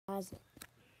guys,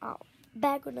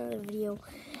 back with another video.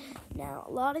 Now,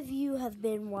 a lot of you have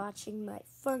been watching my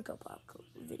Funko Pop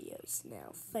videos.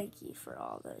 Now, thank you for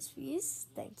all those views.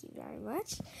 Thank you very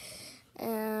much.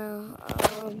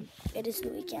 It is the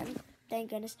weekend. Thank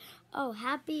goodness. Oh,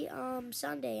 happy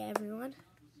Sunday, everyone.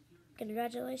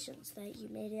 Congratulations that you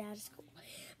made it out of school.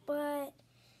 But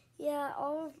yeah,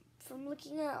 from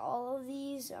looking at all of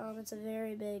these, it's a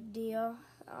very big deal.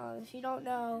 If you don't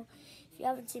know, if you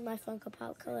haven't seen my Funko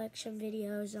Pop collection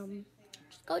videos,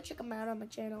 just go check them out on my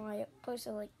channel. I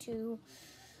posted like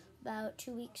about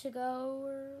 2 weeks ago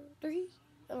or 3.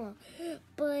 I don't know.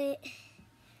 But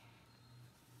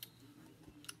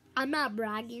I'm not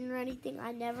bragging or anything.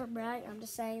 I never brag. I'm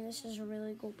just saying this is a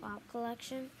really cool pop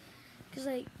collection. Because,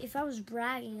 like, if I was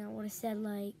bragging, I would have said,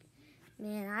 like,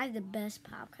 man, I have the best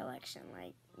pop collection.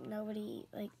 Like, nobody,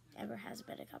 like, ever has a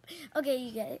better cup. Okay,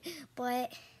 you get it.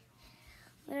 But,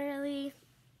 literally,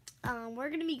 we're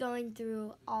going to be going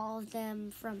through all of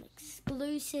them from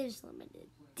exclusives, limited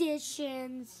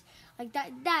editions, like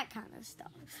that kind of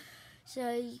stuff.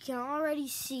 So, you can already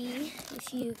see,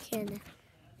 if you can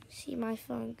see my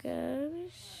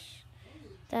Funkos,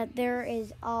 that there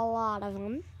is a lot of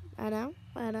them. I know.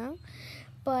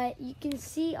 But you can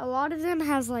see a lot of them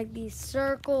has like these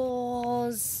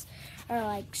circles or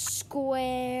like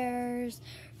squares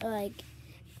or like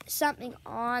something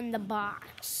on the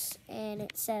box. And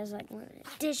it says like limited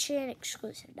edition,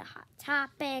 exclusive to Hot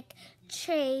Topic,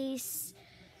 Chase,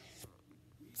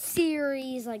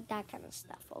 series, like that kind of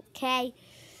stuff, okay?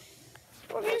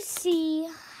 We're going to see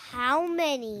how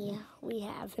many we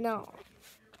have in all.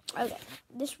 Okay,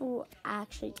 this will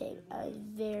actually take a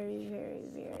very, very,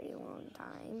 very long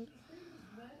time.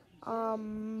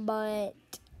 But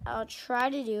I'll try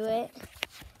to do it.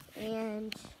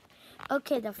 And,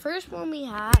 okay, the first one we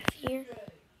have here.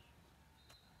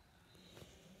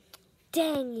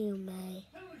 Dang you, May.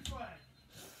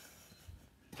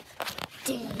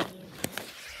 Dang you.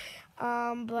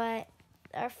 But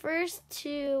our first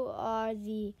two are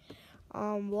the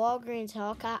Walgreens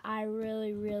Hawkeye. I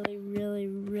really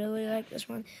like this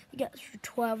one. You got this for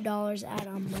 $12 at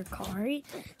Mercari.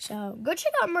 So go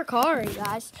check out Mercari,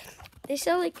 guys. They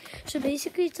sell so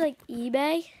basically it's like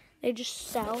eBay. They just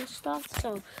sell stuff.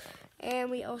 So,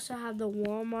 and we also have the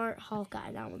Walmart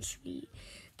Hawkeye. That one's sweet.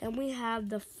 Then we have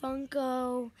the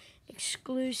Funko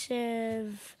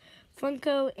exclusive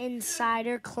Funko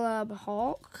Insider Club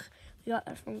Hulk. We got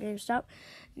that from GameStop.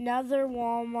 Another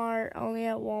Walmart, only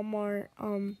at Walmart,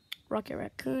 Rocket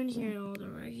Raccoon. Here are all the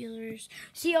regulars.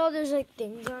 See all those like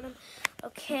things on them?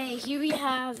 Okay, here we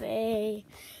have a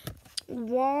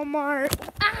Walmart.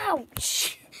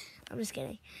 Ouch! I'm just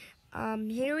kidding.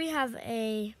 Here we have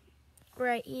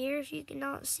right here, if you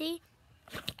cannot see,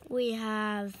 we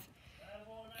have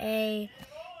a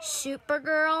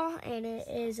Supergirl, and it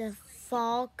is a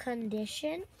fall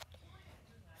condition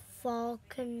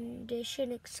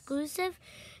exclusive.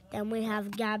 Then we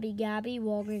have Gabby,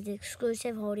 Walgreens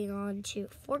exclusive, holding on to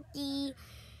Forky.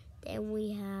 Then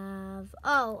we have,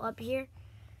 up here.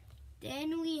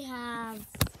 Then we have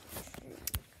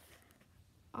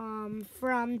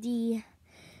from the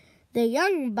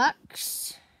Young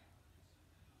Bucks.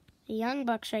 The Young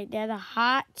Bucks right there, the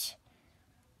Hot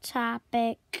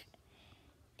Topic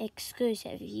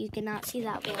exclusive. You cannot see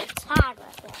that word tag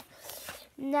right there.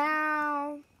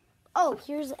 Now,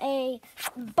 here's a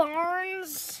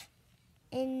Barnes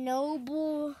 &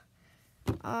 Noble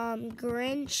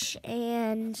Grinch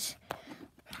and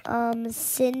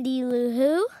Cindy Lou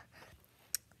Who.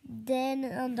 Then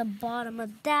on the bottom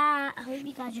of that, I hope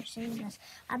you guys are seeing this.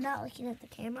 I'm not looking at the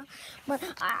camera, but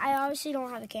I obviously don't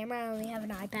have a camera. I only have an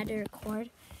iPad to record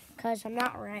because I'm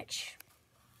not rich.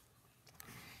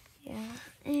 Yeah,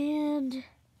 and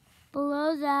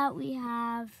below that we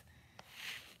have,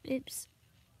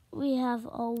 we have a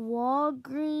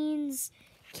Walgreens.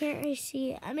 Can't really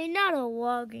see it. I mean, not a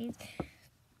Walgreens.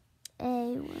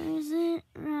 Where is it?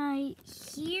 Right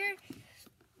here.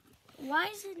 Why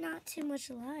is it not too much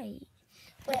light?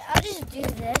 Wait, I'll just do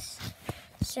this.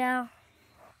 So,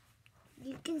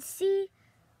 you can see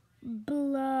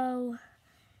below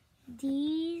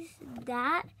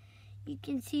that, you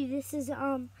can see this is,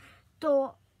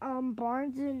 the,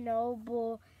 Barnes &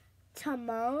 Noble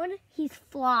Timon. He's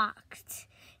flocked.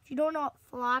 If you don't know what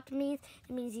flocked means,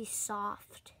 it means he's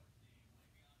soft.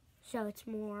 So it's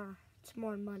more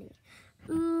money.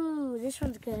 Ooh, this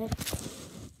one's good.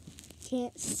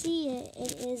 Can't see it.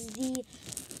 It is the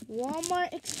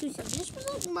Walmart exclusive. This was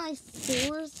like my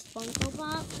 4th Funko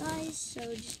Pop, guys.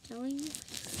 So just telling you,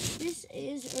 this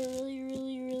is a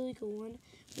really cool one.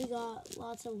 We got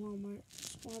lots of Walmart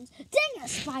ones. Dang, a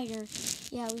spider!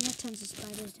 Yeah, we have tons of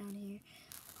spiders down here.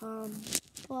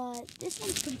 But this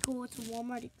one's pretty cool. It's a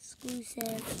Walmart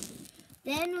exclusive.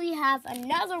 Then we have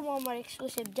another Walmart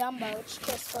exclusive Dumbo. It's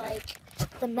just like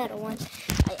the metal one.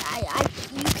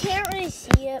 You can't really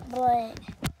see it, but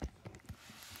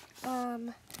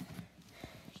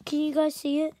can you guys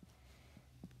see it?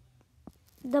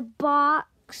 The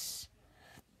box.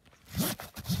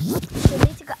 So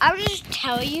basically, I would just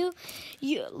tell you,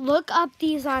 you look up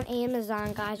these on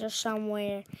Amazon, guys, or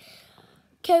somewhere.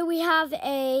 Okay, we have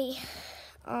a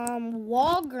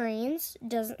Walgreens.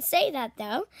 Doesn't say that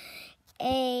though.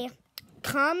 A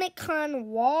Comic-Con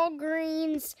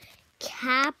Walgreens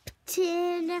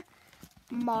Captain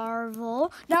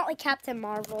Marvel. Not like Captain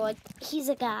Marvel, like he's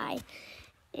a guy.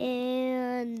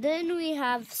 And then we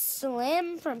have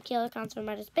Slim from Killer Clowns from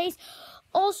Outer Space.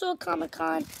 Also a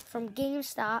Comic-Con from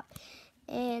GameStop.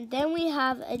 And then we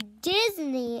have a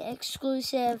Disney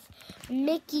exclusive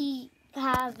Mickey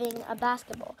having a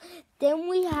basketball. Then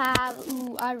we have,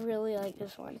 ooh, I really like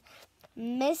this one,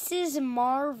 Mrs.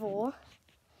 Marvel.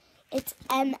 It's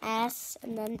MS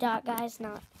and then dot, guys,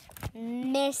 not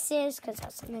Mrs., because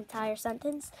that's an entire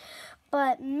sentence.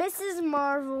 But Mrs.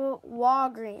 Marvel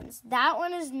Walgreens, that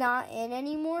one is not in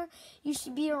anymore. Used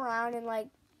to be around in like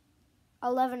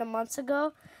 11 months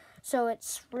ago, so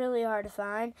it's really hard to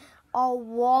find.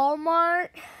 Walmart,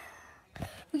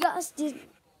 we got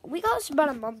this about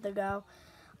a month ago,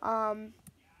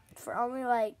 for only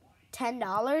like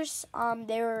 $10.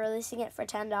 They were releasing it for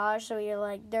 $10, so we were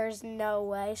like, there's no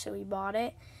way, so we bought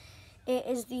it. It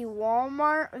is the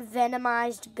Walmart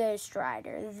Venomized Ghost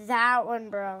Rider. That one,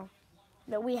 bro,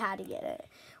 that we had to get it.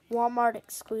 Walmart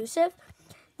exclusive.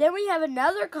 Then we have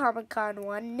another Comic-Con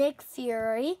one, Nick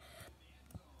Fury.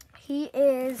 He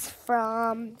is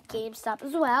from GameStop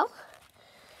as well.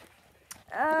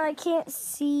 I can't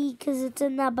see because it's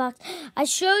in that box. I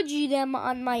showed you them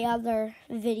on my other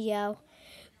video.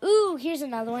 Ooh, here's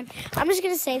another one. I'm just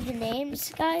going to say the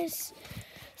names, guys.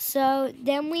 So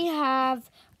then we have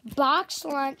Box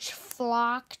Lunch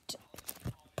Flocked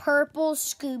Purple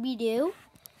Scooby-Doo.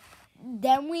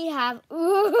 Then we have,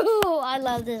 ooh, I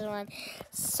love this one,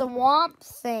 Swamp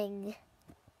Thing.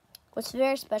 What's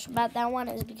very special about that one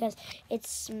is because it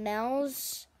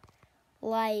smells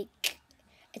like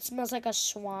a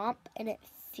swamp, and it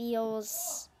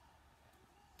feels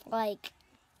like,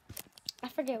 I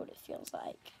forget what it feels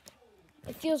like.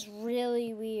 It feels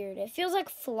really weird. It feels like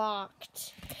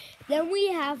flocked. Then we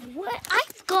have, what?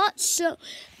 I've got so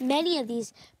many of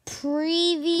these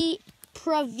previews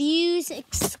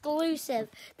exclusive.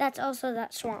 That's also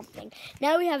that Swamp Thing.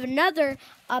 Now we have another,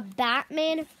 a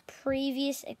Batman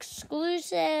previous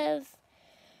exclusive.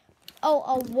 Oh,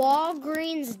 a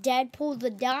Walgreens Deadpool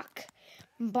the Duck.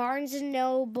 Barnes &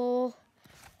 Noble,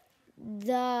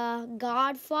 The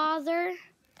Godfather,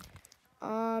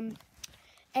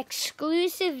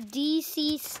 exclusive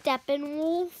DC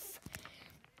Steppenwolf,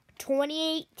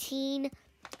 2018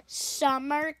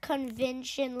 Summer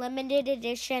Convention Limited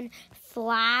Edition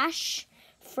Flash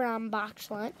from Box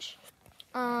Lunch.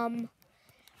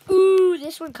 Ooh,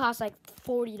 this one costs like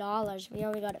 $40. We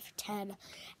only got it for $10.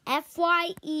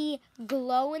 FYE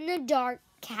Glow in the Dark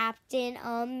Captain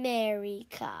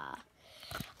America.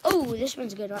 Oh, this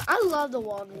one's a good one. I love the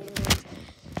Walgreens one.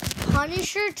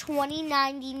 Punisher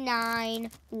 2099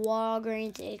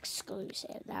 Walgreens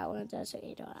exclusive. That one does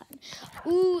 $8.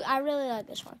 Ooh, I really like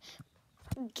this one.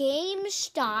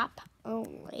 GameStop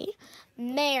only.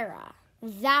 Mara.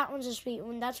 That one's a sweet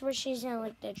one. That's where she's in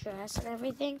like the dress and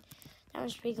everything. That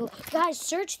was pretty cool. Guys,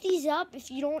 search these up if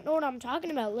you don't know what I'm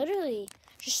talking about. Literally.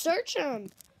 Just search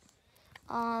them.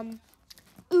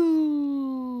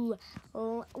 Ooh.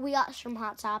 We got some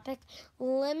Hot Topic.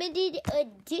 Limited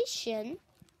edition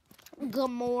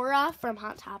Gamora from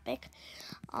Hot Topic.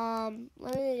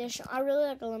 Limited edition. I really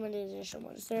like the limited edition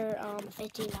ones. They're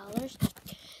 $15.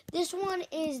 This one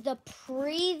is the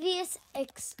previews.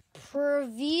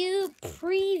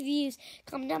 Previews.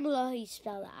 Comment down below how you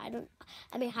spell that.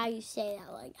 How you say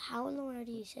that. Like, how in the world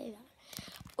do you say that?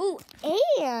 Ooh,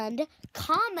 and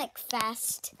Comic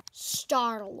Fest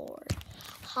Star-Lord.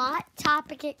 Hot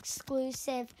Topic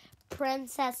exclusive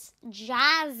Princess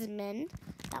Jasmine.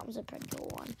 That was a pretty cool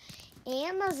one.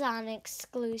 Amazon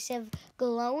exclusive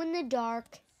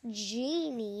glow-in-the-dark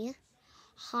Genie.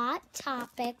 Hot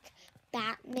Topic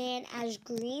Batman as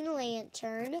Green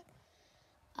Lantern.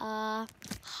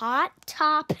 Hot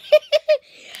Topic.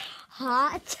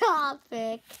 Hot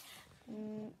Topic.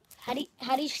 How do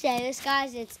you say this,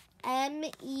 guys? It's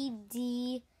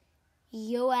MEDUSA.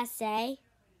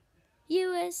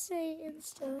 USA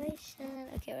installation.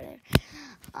 Okay, whatever.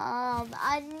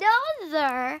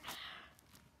 Another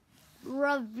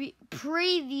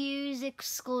previews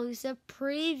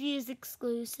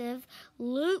exclusive.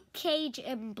 Luke Cage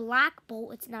and Black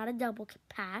Bolt. It's not a double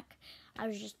pack. I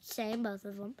was just saying both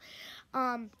of them.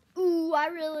 Ooh, I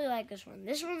really like this one.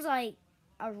 This one's like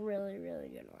a really, really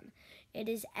good one. It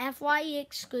is FYE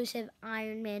exclusive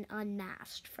Iron Man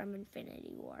Unmasked from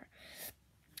Infinity War.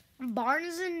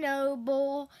 Barnes &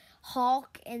 Noble,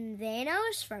 Hulk, and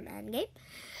Thanos from Endgame.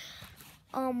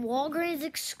 Walgreens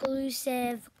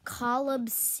exclusive Call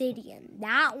Obsidian.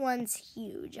 That one's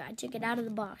huge. I took it out of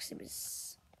the box. It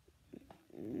was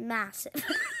massive.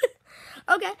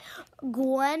 Okay.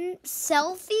 Gwenpool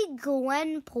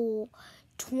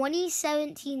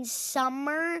 2017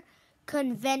 Summer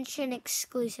Convention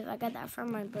exclusive. I got that for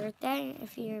my birthday,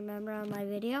 if you remember on my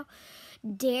video.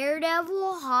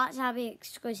 Daredevil Hot Topic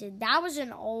exclusive. That was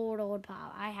an old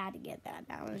pop. I had to get that.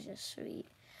 That was just sweet.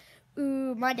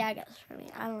 Ooh, my dad got this for me.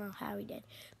 I don't know how he did.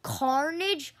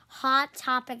 Carnage Hot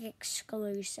Topic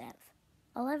exclusive.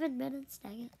 11 minutes,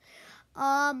 dang it.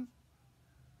 How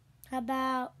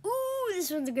about, ooh, this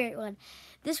one's a great one.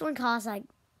 This one costs like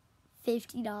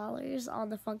 $50 on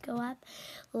the Funko app.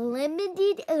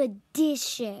 Limited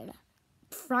edition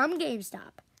from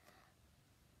GameStop.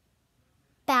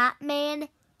 Batman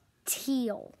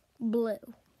Teal Blue.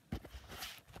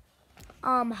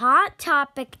 Hot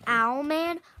Topic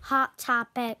Owlman, Hot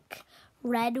Topic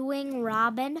Red Wing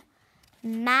Robin,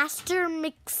 Master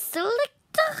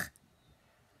McSlick.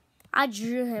 I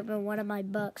drew him in one of my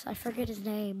books. I forget his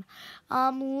name.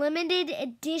 Limited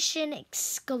edition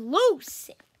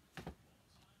exclusive.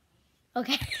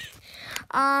 Okay.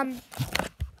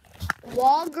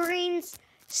 Walgreens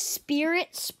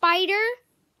Spirit Spider.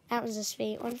 That was a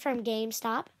sweet one from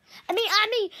GameStop. I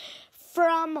mean,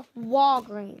 from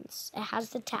Walgreens. It has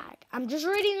the tag. I'm just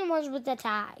reading the ones with the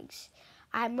tags.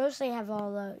 I mostly have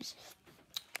all those.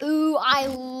 Ooh, I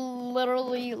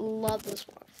literally love this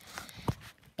one.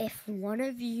 If one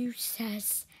of you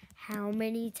says how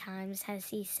many times has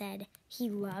he said he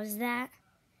loves that,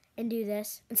 and do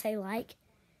this and say like,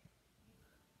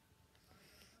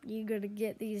 you're gonna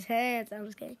get these hands. I'm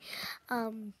just kidding.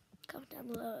 Comment down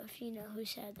below if you know who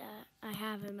said that. I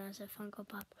have him as a Funko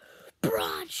Pop.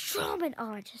 Braun Strowman.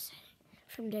 Oh, I just said it.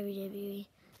 From WWE.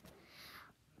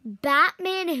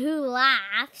 Batman Who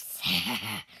Laughs.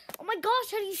 Oh my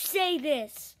gosh, how do you say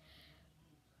this?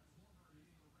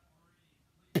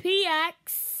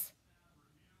 PX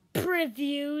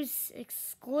Previews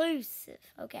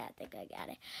exclusive. Okay, I think I got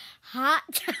it. Hot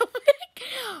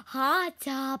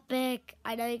Topic.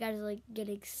 I know you guys are like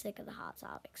getting sick of the Hot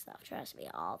Topic stuff. Trust me,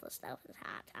 all the stuff is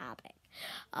Hot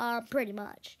Topic. Pretty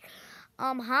much.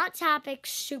 Hot Topic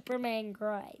Superman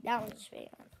Gray. That one's a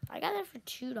one. I got that for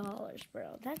 $2,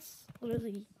 bro. That's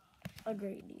really a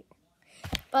great deal.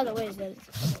 By the way, it's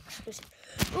exclusive.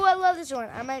 Ooh, I love this one.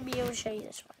 I might be able to show you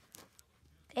this one.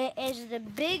 It is the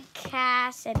Big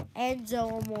Cass and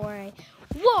Enzo Amore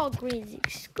Walgreens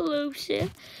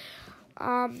exclusive.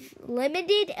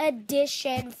 Limited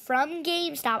edition from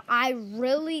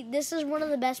GameStop. This is one of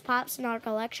the best pops in our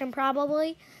collection,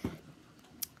 probably.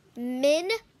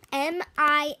 MINN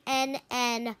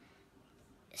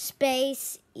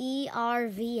space ERVA.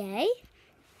 I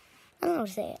don't know how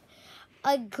to say it.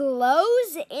 A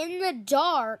glows in the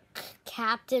dark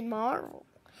Captain Marvel.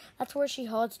 That's where she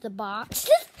holds the box.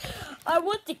 I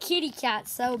want the kitty cat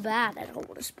so bad. I don't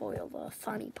want to spoil the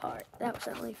funny part. That was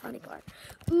the only funny part.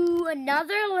 Ooh,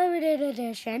 another limited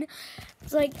edition.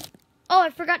 It's like, oh,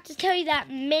 I forgot to tell you that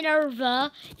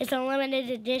Minerva is a limited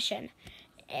edition.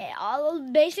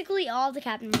 Basically all the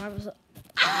Captain Marvels.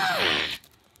 Ah!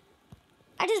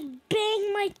 I just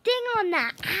banged my thing on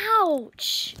that.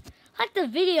 Ouch. Like the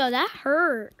video, that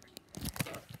hurt.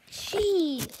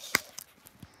 Jeez.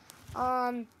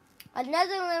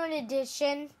 Another limited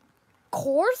edition,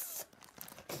 Korth.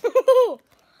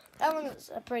 That one's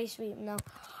a pretty sweet one, though.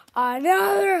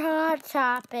 Another Hot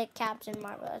Topic, Captain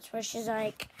Marvel. That's where she's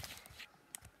like,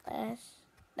 this.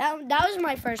 That was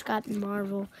my first Captain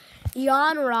Marvel.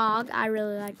 Jan Rog, I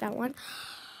really like that one.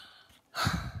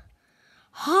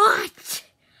 Hot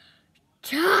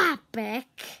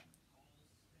Topic.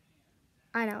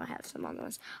 I know I have some other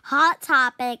ones. Hot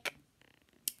Topic.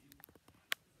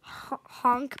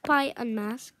 Honk Pie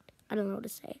Unmasked. I don't know what to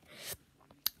say.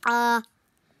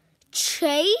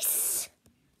 Chase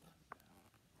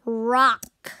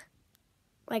Rock.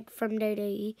 Like from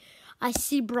WWE. I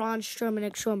see Braun Strowman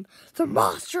next to him. The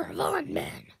Monster of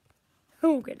Unman.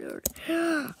 Okay, dude.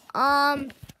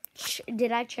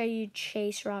 Did I show you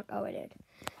Chase Rock? Oh, I did.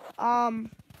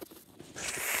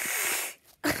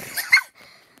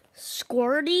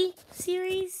 Squirty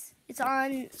series. It's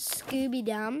on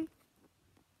Scooby-Doo.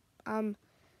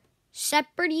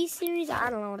 Shepardy series. I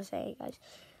don't know what to say, guys.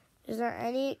 Is there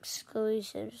any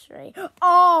exclusives, right?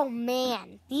 Oh,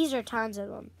 man. These are tons of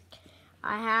them.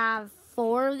 I have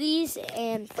 4 of these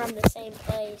and from the same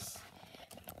place.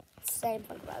 Same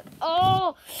funko pop.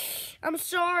 Oh, I'm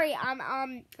sorry.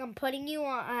 I'm putting you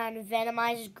on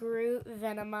Venomized Groot,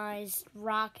 Venomized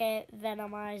Rocket,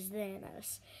 Venomized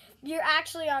Thanos. You're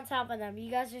actually on top of them.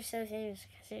 You guys are so famous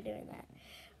because you're doing that.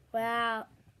 Wow.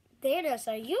 Thanos,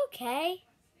 are you okay?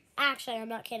 Actually, I'm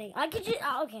not kidding. I could just...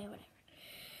 Oh, okay,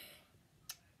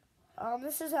 whatever.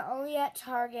 This is an only at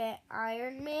Target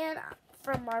Iron Man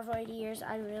from Marvel 80 Years.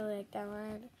 I really like that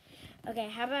one. Okay,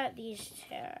 how about these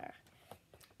 2?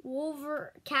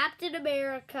 Captain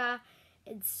America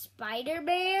and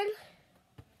Spider-Man.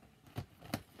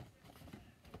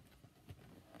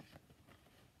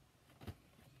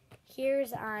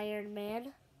 Here's Iron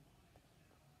Man.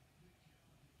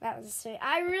 That was sweet.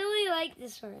 I really like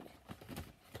this one.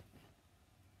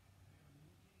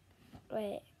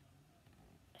 Wait.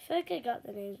 I feel like I got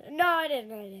the names. No, I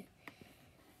didn't.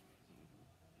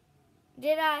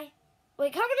 Did I?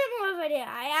 Wait, comment down below if I did.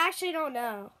 I actually don't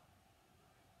know.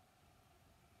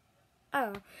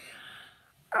 Oh.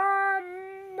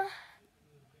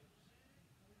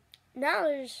 No,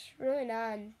 there's really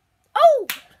none. Oh!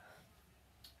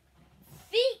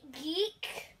 Feet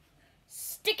Geek.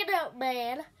 Stick It Out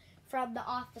Man from the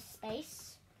Office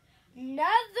Space.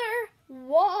 Another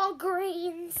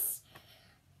Walgreens.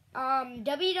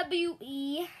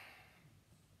 WWE.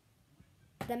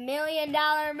 The $1 Million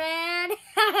Man.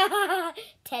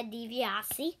 Ted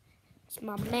DiBiase. It's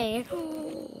my man.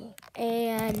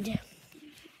 And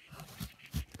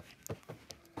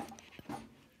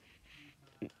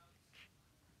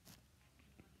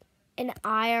an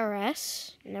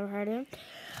IRS. Never heard of him.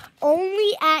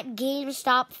 Only at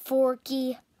GameStop,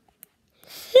 Forky.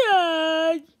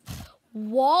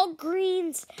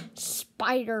 Walgreens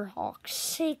Spider-Hawk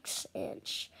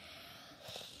 6-inch.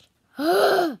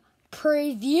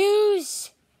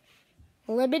 Previews.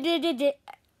 Limited edition.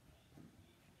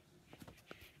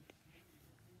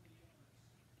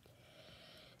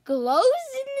 Glows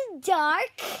in the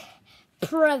dark.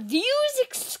 Previews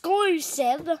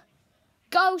exclusive.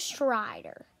 Ghost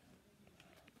Rider.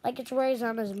 Like it's where he's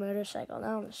on his motorcycle.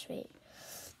 That was sweet.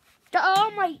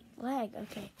 Oh, my leg.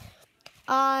 Okay.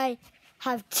 I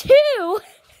have 2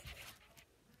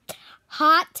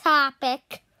 Hot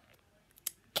Topic,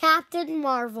 Captain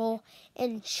Marvel,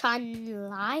 and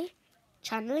Chun-Li.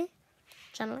 Chun-Li?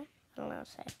 I don't know what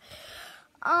to say.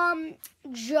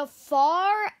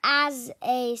 Jafar as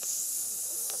a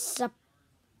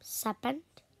serpent.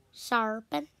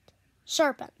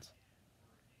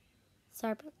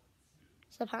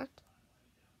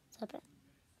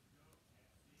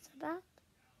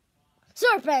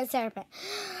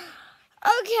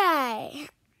 Okay.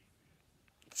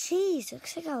 Jeez,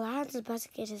 looks like Aladdin's about to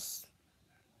get his...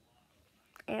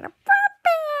 And a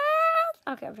puppet.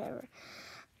 Okay, whatever.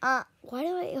 Why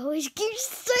do I always keep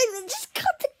saying that? Just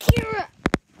cut the camera.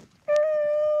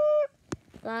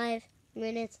 5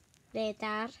 minutes later.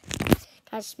 Guys,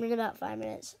 it's been about 5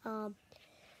 minutes.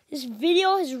 This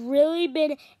video has really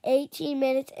been 18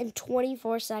 minutes and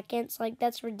 24 seconds. Like,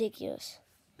 that's ridiculous.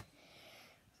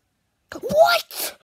 What?